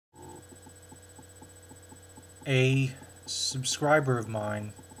A subscriber of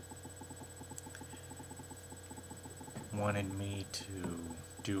mine wanted me to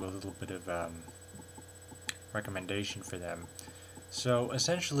do a little bit of recommendation for them. So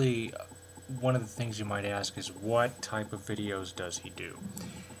essentially, one of the things you might ask is what type of videos does he do?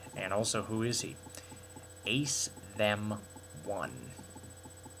 And also, who is he? Ace Them One.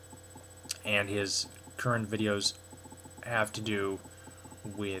 And his current videos have to do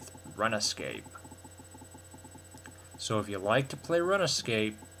with Runescape. So if you like to play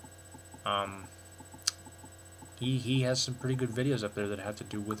Runescape, he has some pretty good videos up there that have to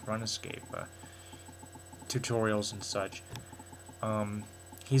do with Runescape, tutorials and such.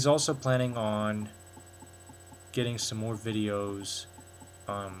 He's also planning on getting some more videos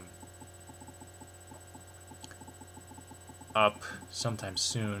up sometime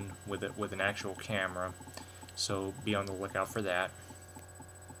soon with an actual camera, so be on the lookout for that.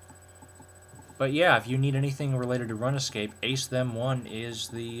 But yeah, if you need anything related to Runescape, Ace Them One is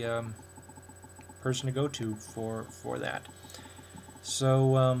the person to go to for that.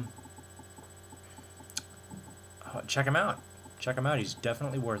 So check him out. Check him out. He's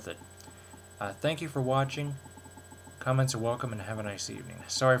definitely worth it. Thank you for watching. Comments are welcome, and have a nice evening.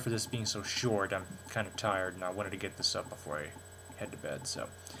 Sorry for this being so short. I'm kind of tired, and I wanted to get this up before I head to bed. So,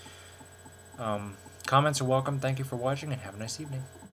 comments are welcome. Thank you for watching, and have a nice evening.